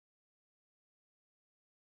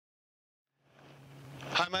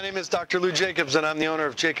Hi, my name is Dr. Lou Jacobs, and I'm the owner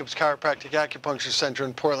of Jacobs Chiropractic Acupuncture Center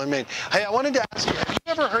in Portland, Maine. Hey, I wanted to ask you, have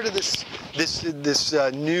you ever heard of this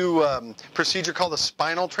new procedure called a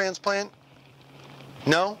spinal transplant?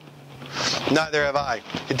 No? Neither have I.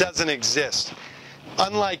 It doesn't exist.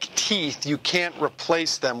 Unlike teeth, you can't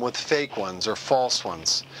replace them with fake ones or false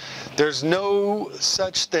ones. There's no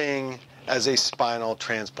such thing as a spinal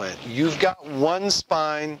transplant. You've got one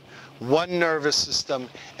spine, one nervous system,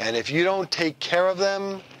 and if you don't take care of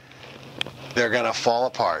them, they're going to fall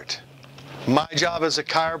apart. My job as a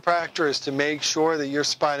chiropractor is to make sure that your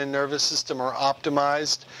spine and nervous system are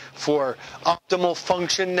optimized for optimal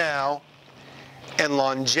function now and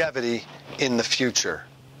longevity in the future.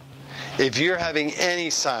 If you're having any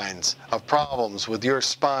signs of problems with your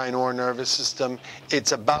spine or nervous system,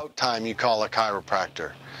 it's about time you call a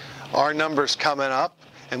chiropractor. Our number's coming up,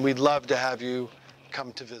 and we'd love to have you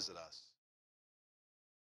come to visit us.